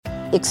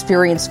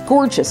Experience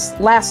gorgeous,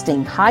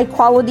 lasting,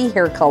 high-quality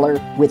hair color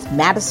with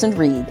Madison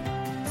Reed.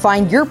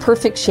 Find your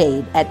perfect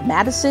shade at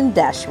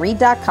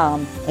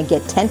madison-reed.com and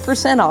get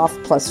 10% off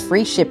plus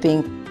free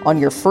shipping on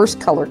your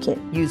first color kit.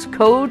 Use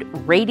code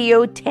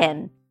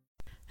RADIO10.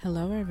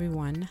 Hello,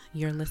 everyone.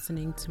 You're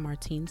listening to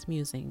Martine's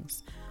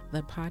Musings,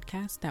 the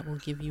podcast that will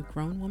give you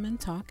grown woman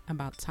talk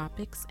about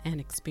topics and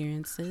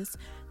experiences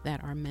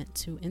that are meant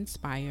to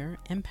inspire,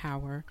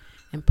 empower,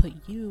 and put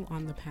you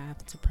on the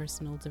path to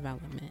personal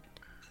development.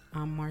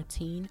 I'm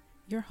Martine,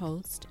 your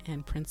host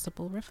and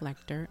principal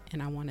reflector,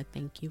 and I want to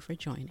thank you for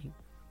joining.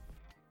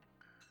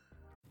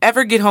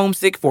 Ever get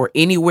homesick for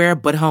anywhere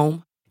but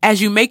home? As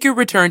you make your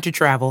return to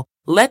travel,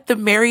 let the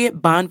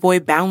Marriott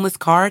Bonvoy Boundless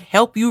Card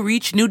help you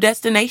reach new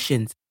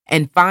destinations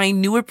and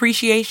find new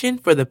appreciation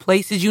for the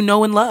places you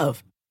know and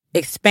love.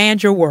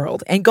 Expand your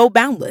world and go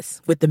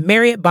boundless with the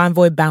Marriott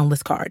Bonvoy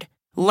Boundless Card.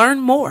 Learn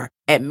more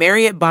at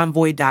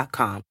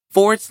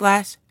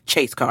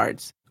marriottbonvoy.com/Chase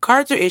Cards.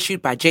 Cards are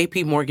issued by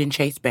J.P. Morgan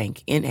Chase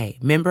Bank, N.A.,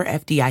 member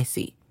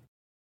FDIC.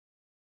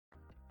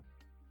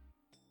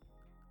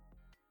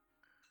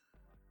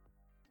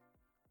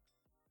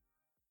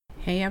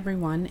 Hey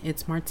everyone,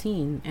 it's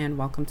Martine and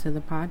welcome to the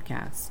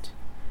podcast.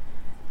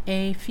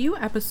 A few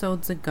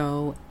episodes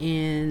ago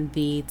in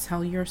the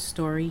Tell Your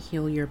Story,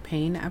 Heal Your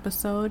Pain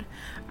episode,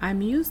 I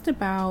mused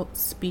about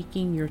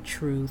speaking your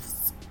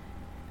truths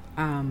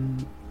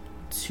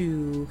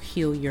to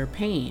heal your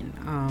pain.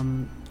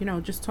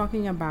 Just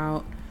talking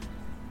about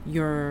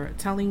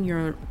telling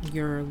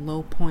your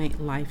low point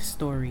life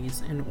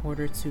stories in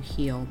order to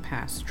heal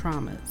past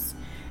traumas.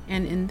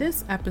 And in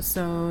this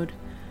episode,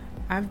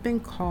 I've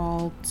been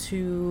called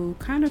to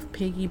kind of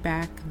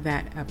piggyback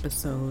that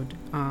episode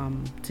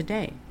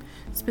today,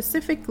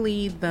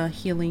 specifically the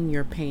healing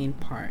your pain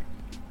part.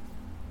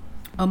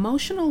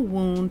 Emotional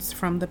wounds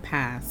from the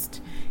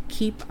past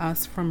keep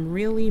us from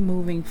really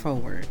moving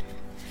forward.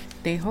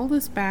 They hold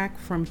us back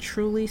from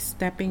truly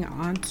stepping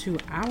onto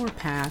our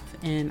path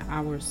and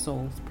our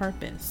soul's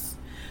purpose.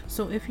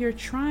 So if you're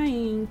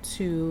trying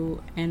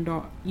to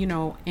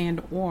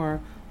or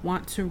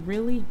want to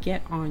really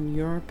get on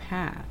your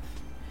path,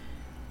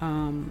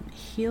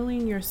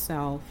 healing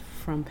yourself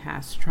from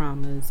past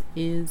traumas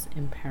is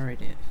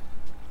imperative.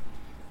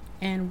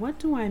 And what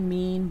do I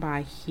mean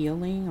by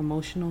healing,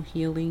 emotional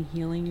healing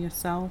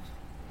yourself?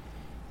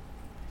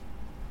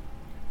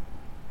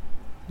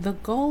 The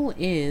goal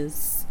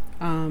is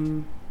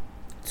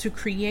to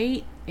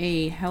create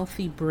a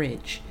healthy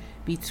bridge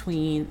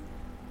between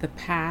the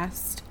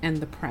past and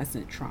the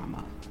present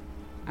trauma.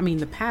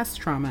 The past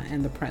trauma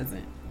and the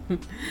present.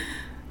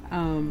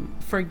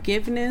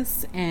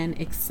 Forgiveness and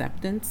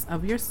acceptance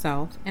of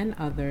yourself and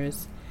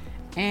others,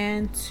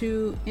 and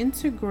to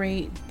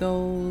integrate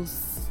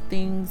those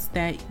things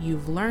that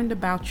you've learned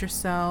about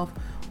yourself,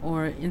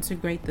 or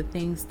integrate the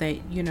things that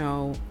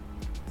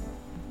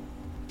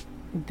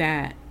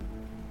that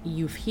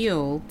you've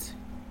healed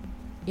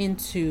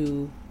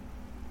into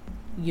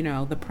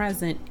the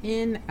present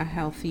in a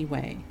healthy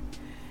way.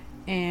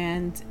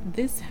 And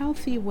this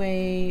healthy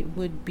way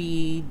would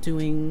be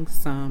doing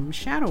some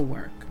shadow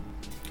work.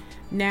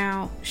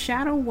 Now,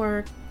 shadow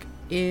work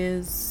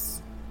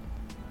is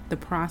the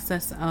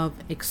process of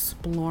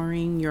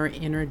exploring your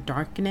inner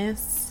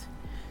darkness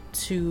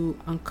to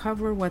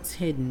uncover what's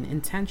hidden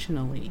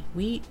intentionally.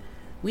 We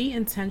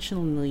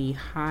intentionally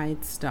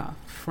hide stuff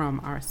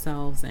from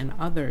ourselves and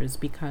others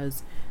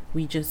because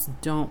we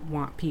just don't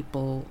want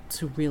people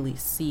to really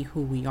see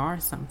who we are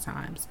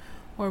sometimes,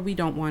 or we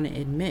don't want to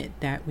admit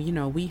that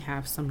we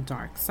have some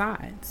dark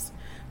sides.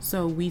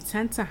 So we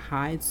tend to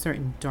hide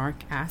certain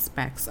dark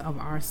aspects of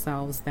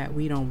ourselves that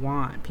we don't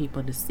want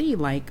people to see,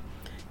 like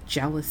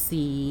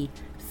jealousy,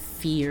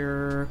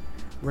 fear,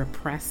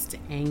 repressed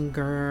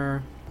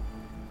anger,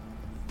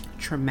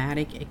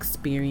 traumatic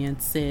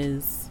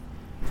experiences.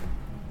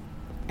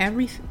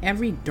 Every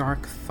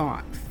dark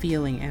thought,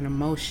 feeling, and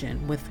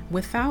emotion,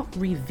 without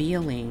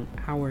revealing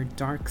our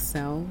dark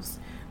selves,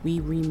 we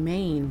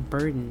remain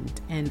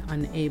burdened and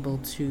unable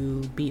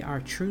to be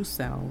our true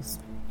selves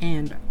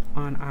and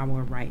on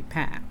our right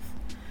path.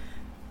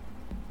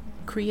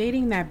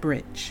 Creating that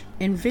bridge.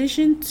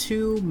 Envision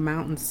two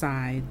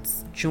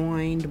mountainsides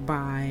joined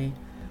by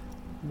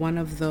one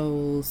of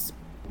those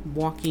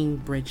walking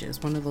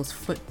bridges, one of those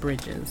foot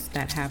bridges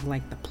that have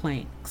like the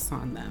planks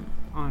on them,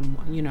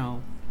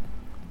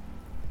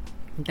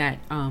 that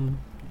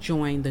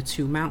join the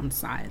two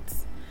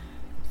mountainsides.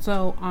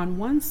 So on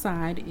one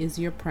side is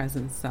your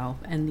present self,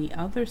 and the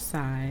other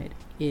side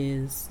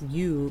is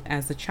you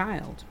as a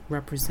child,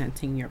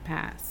 representing your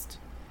past.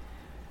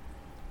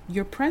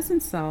 Your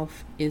present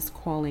self is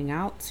calling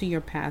out to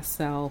your past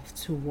self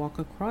to walk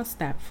across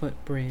that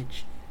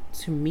footbridge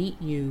to meet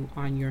you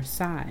on your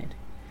side.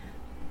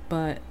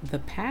 But the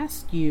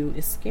past you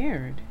is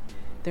scared.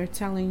 They're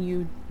telling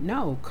you,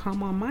 no,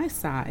 come on my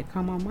side,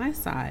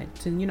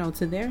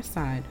 to their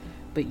side.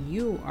 But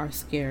you are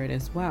scared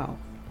as well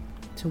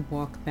to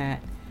walk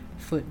that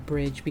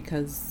footbridge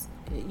because,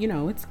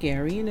 it's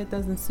scary and it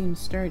doesn't seem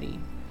sturdy.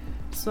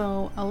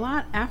 So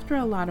after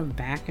a lot of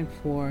back and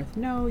forth,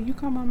 no, you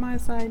come on my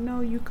side,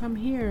 no, you come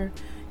here,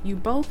 you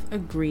both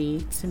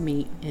agree to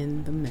meet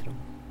in the middle.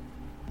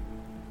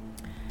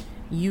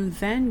 You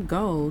then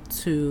go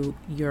to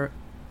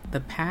the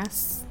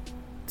past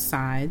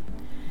side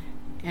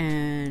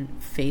and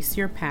face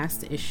your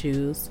past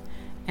issues,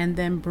 and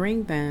then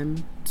bring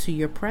them to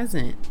your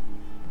present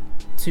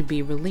to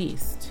be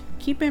released.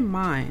 Keep in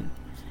mind,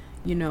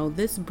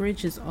 this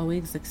bridge is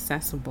always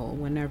accessible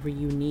whenever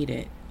you need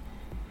it.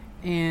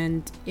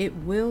 And it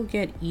will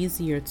get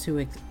easier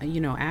to,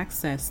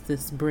 access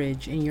this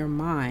bridge in your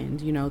mind,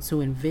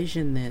 to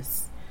envision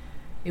this.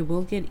 It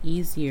will get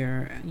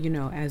easier,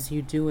 as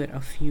you do it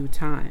a few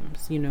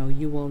times.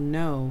 You will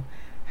know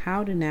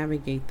how to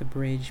navigate the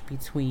bridge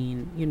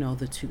between,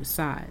 the two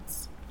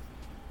sides.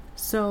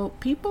 So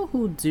people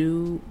who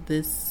do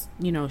this,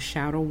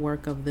 shadow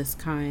work of this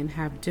kind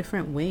have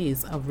different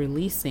ways of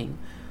releasing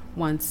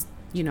once,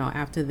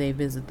 after they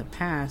visit the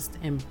past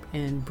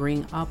and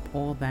bring up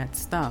all that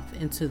stuff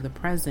into the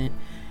present.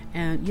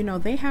 And,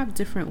 they have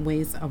different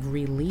ways of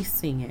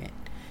releasing it,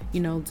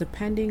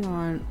 depending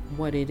on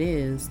what it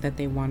is that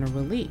they want to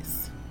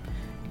release.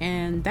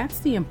 And that's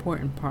the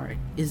important part,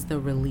 is the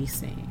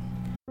releasing.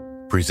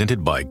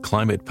 Presented by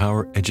Climate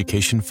Power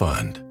Education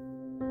Fund.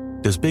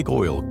 Does big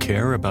oil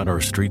care about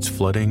our streets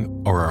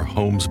flooding or our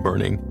homes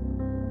burning?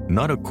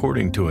 Not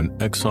according to an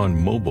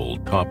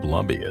ExxonMobil top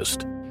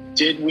lobbyist.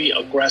 Did we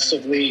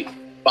aggressively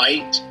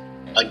fight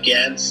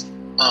against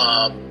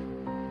some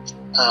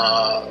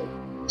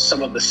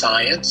of the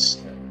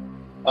science?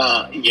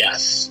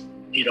 Yes.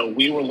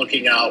 We were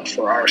looking out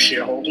for our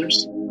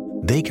shareholders.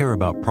 They care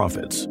about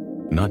profits,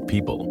 not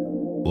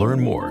people.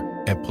 Learn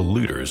more at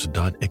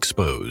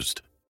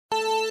polluters.exposed.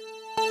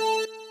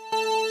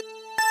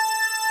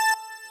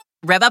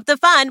 Rev up the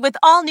fun with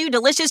all new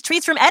delicious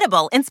treats from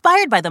Edible,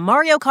 inspired by the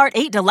Mario Kart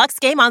 8 Deluxe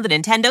game on the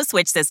Nintendo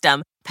Switch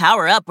system.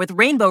 Power up with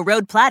Rainbow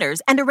Road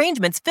platters and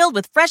arrangements filled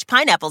with fresh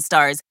pineapple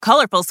stars,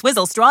 colorful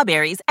Swizzle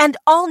strawberries, and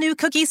all new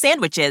cookie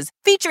sandwiches,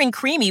 featuring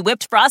creamy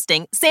whipped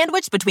frosting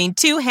sandwiched between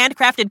 2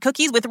 handcrafted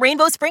cookies with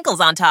rainbow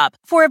sprinkles on top.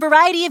 For a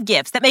variety of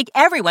gifts that make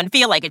everyone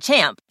feel like a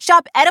champ,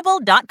 shop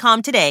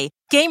edible.com today.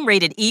 Game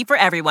rated E for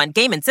everyone.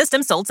 Game and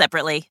system sold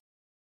separately.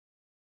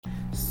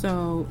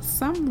 So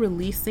some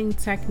releasing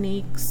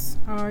techniques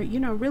are,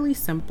 really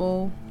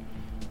simple.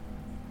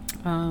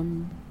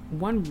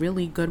 One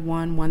really good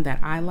one that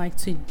I like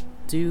to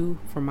do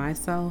for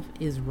myself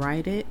is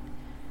write it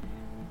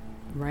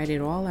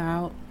all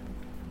out,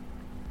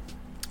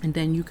 and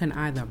then you can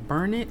either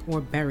burn it or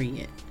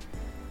bury it.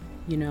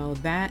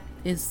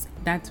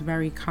 That's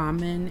very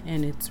common,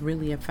 and it's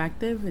really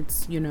effective.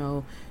 It's,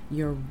 you're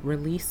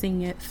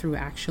releasing it through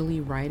actually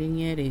writing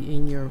it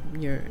in your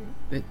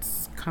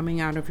it's coming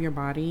out of your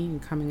body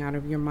and coming out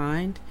of your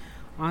mind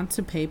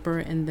onto paper,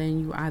 and then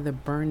you either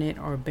burn it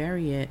or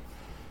bury it.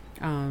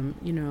 And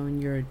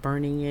you're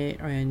burning it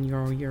and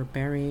you're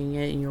burying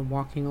it and you're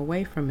walking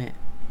away from it.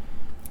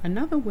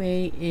 Another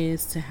way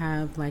is to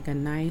have like a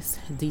nice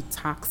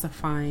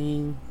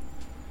detoxifying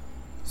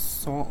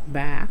salt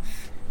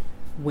bath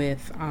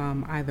with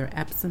either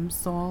Epsom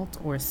salt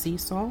or sea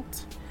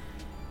salt.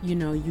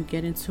 You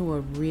get into a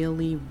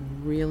really,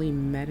 really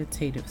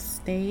meditative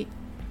state.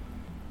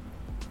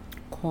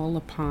 Call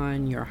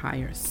upon your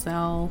higher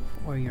self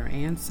or your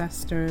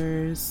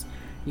ancestors,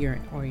 your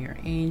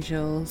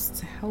angels,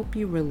 to help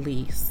you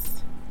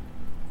release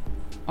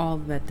all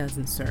that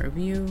doesn't serve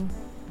you,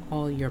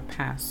 all your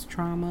past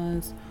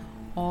traumas,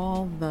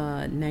 all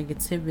the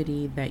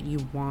negativity that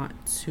you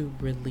want to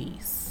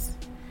release.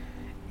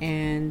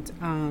 And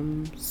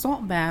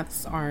salt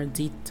baths are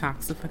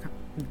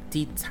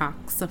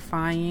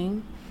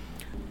detoxifying,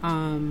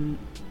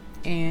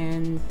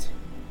 and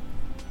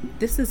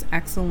this is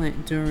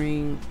excellent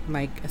during,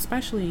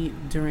 especially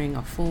during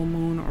a full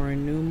moon or a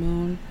new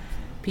moon.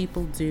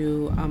 People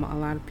do, a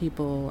lot of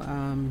people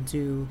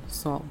do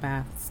salt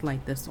baths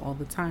like this all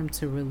the time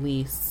to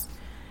release,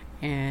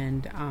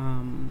 and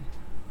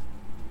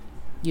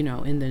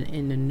in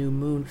the new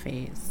moon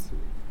phase.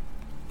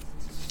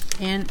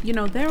 And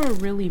there are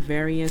really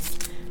various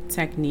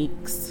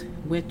techniques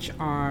which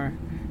are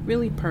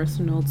really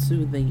personal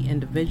to the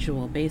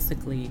individual,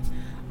 basically,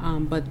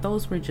 but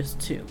those were just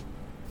two.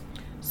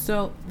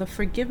 So the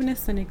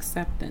forgiveness and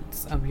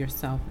acceptance of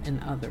yourself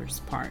and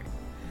others part.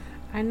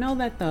 I know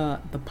that the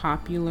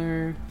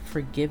popular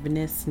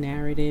forgiveness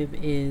narrative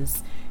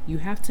is you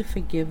have to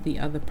forgive the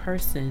other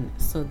person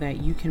so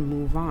that you can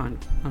move on,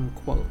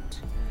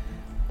 unquote.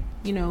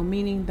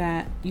 Meaning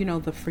that,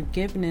 the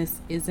forgiveness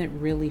isn't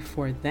really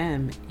for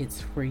them, it's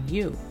for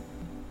you.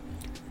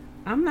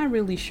 I'm not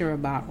really sure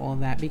about all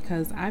that,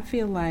 because I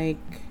feel like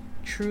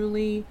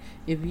truly,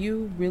 if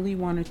you really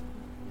want to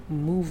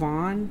move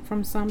on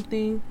from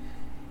something,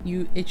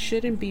 it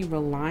shouldn't be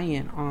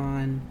reliant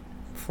on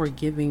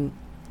forgiving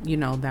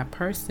that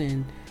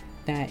person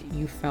that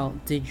you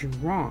felt did you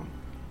wrong.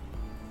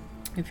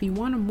 If you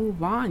want to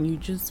move on, you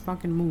just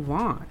fucking move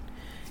on.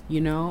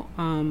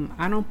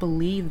 I don't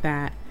believe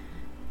that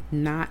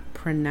not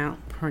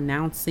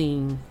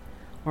pronouncing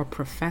or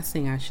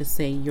professing, I should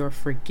say, your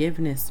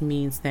forgiveness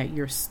means that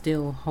you're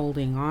still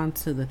holding on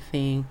to the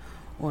thing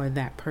or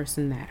that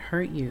person that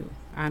hurt you.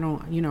 I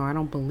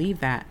don't believe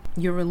that.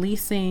 You're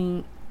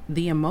releasing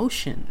the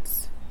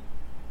emotions.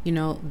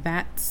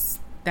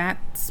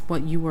 That's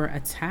what you were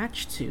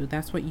attached to.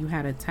 That's what you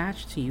had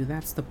attached to you.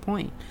 That's the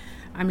point.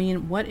 I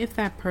mean, what if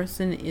that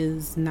person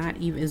is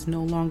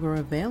no longer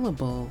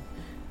available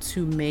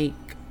to make,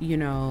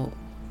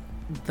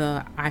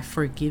 the I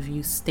forgive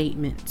you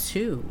statement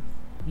to?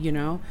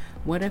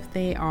 What if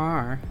they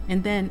are?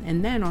 And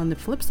then on the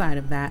flip side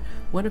of that,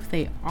 what if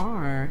they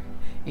are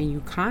and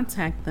you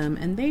contact them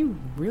and they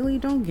really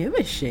don't give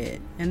a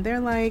shit? And they're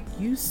like,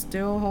 you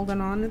still holding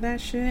on to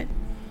that shit?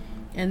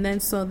 And then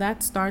so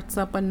that starts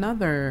up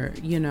another,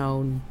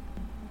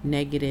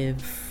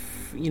 negative,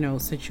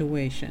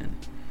 situation.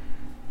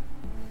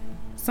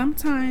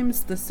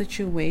 Sometimes the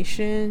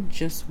situation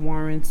just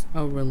warrants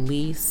a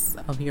release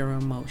of your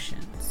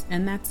emotions,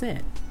 and that's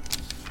it.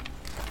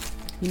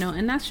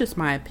 And that's just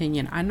my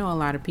opinion. I know a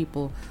lot of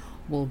people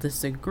will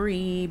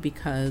disagree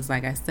because,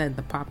 like I said,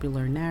 the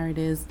popular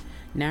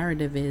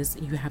narrative is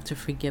you have to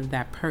forgive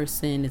that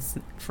person. It's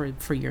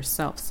for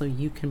yourself so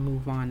you can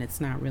move on.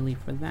 It's not really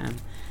for them.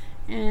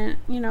 And,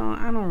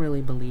 I don't really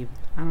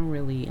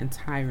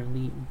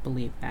entirely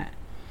believe that.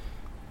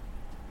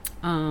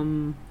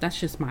 That's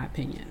just my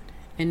opinion.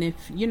 And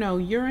if,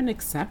 you're in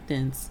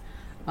acceptance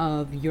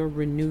of your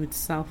renewed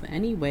self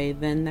anyway,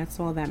 then that's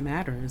all that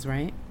matters,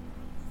 right?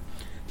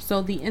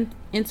 So the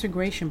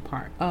integration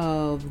part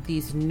of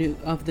the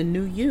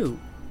new you,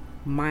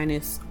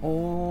 minus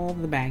all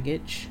the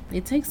baggage,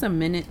 it takes a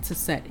minute to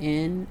set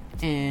in,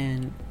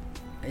 and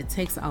it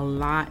takes a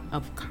lot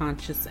of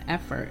conscious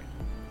effort.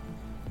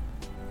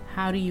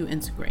 How do you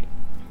integrate?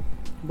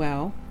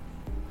 Well,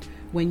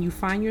 when you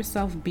find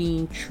yourself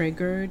being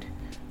triggered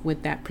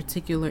with that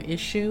particular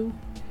issue,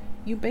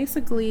 you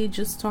basically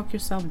just talk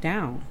yourself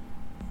down.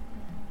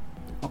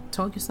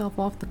 Talk yourself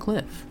off the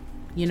cliff.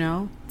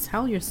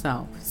 Tell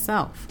yourself,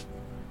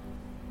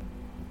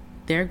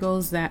 there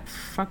goes that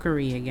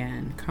fuckery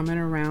again, coming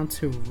around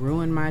to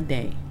ruin my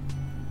day.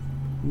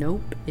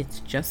 Nope,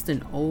 it's just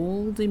an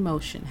old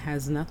emotion,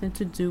 has nothing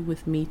to do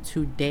with me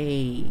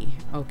today,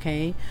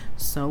 okay?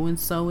 So and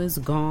so is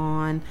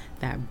gone,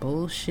 that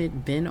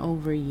bullshit been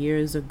over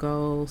years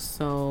ago,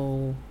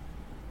 so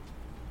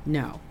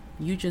no,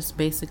 you just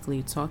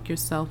basically talk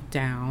yourself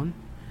down.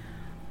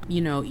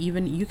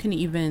 Even you can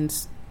even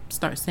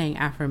start saying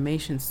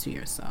affirmations to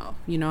yourself.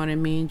 You know what I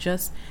mean?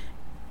 Just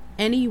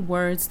any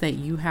words that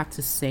you have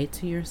to say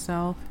to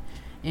yourself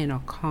in a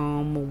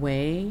calm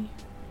way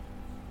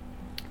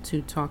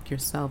to talk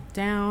yourself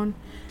down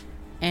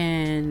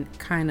and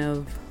kind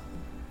of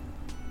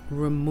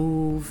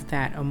remove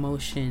that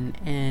emotion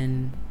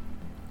and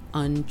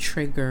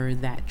untrigger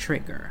that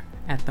trigger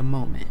at the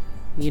moment.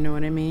 You know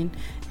what I mean?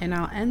 And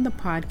I'll end the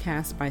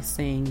podcast by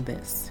saying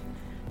this.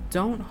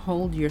 Don't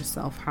hold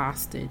yourself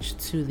hostage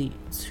to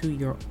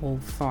your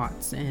old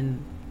thoughts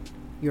and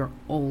your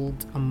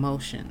old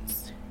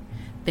emotions.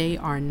 They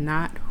are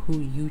not who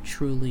you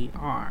truly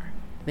are.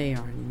 They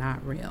are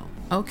not real.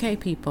 Okay,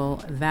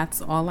 people,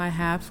 that's all I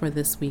have for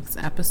this week's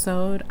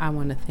episode. I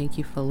want to thank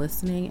you for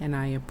listening, and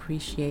I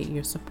appreciate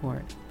your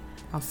support.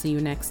 I'll see you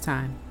next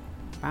time.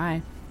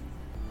 Bye.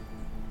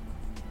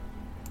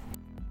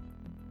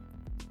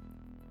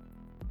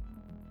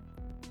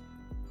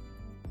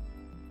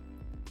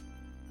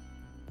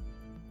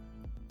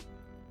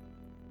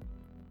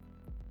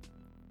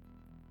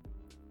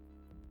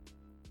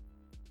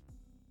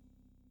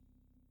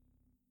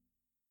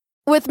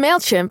 With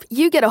MailChimp,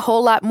 you get a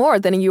whole lot more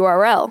than a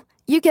URL.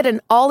 You get an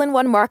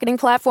all-in-one marketing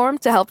platform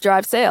to help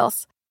drive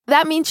sales.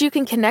 That means you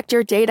can connect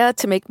your data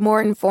to make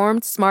more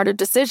informed, smarter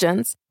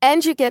decisions,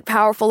 and you get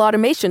powerful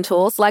automation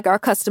tools like our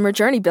Customer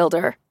Journey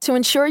Builder to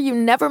ensure you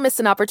never miss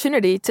an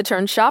opportunity to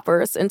turn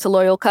shoppers into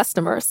loyal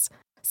customers.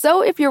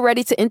 So if you're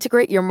ready to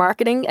integrate your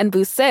marketing and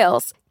boost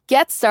sales,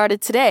 get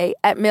started today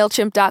at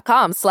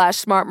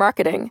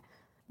MailChimp.com/smartmarketing.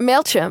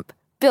 MailChimp,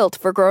 built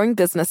for growing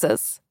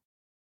businesses.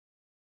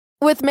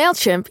 With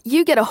MailChimp,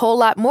 you get a whole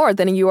lot more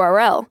than a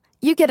URL.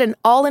 You get an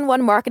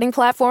all-in-one marketing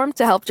platform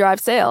to help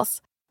drive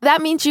sales.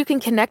 That means you can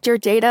connect your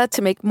data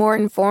to make more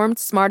informed,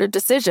 smarter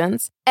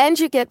decisions, and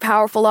you get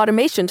powerful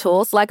automation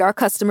tools like our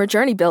Customer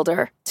Journey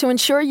Builder to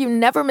ensure you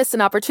never miss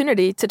an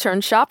opportunity to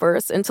turn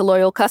shoppers into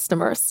loyal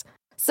customers.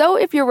 So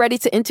if you're ready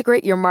to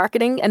integrate your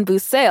marketing and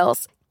boost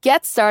sales,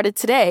 get started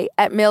today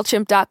at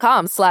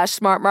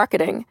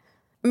MailChimp.com/smartmarketing.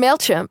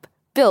 MailChimp,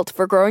 built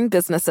for growing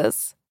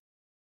businesses.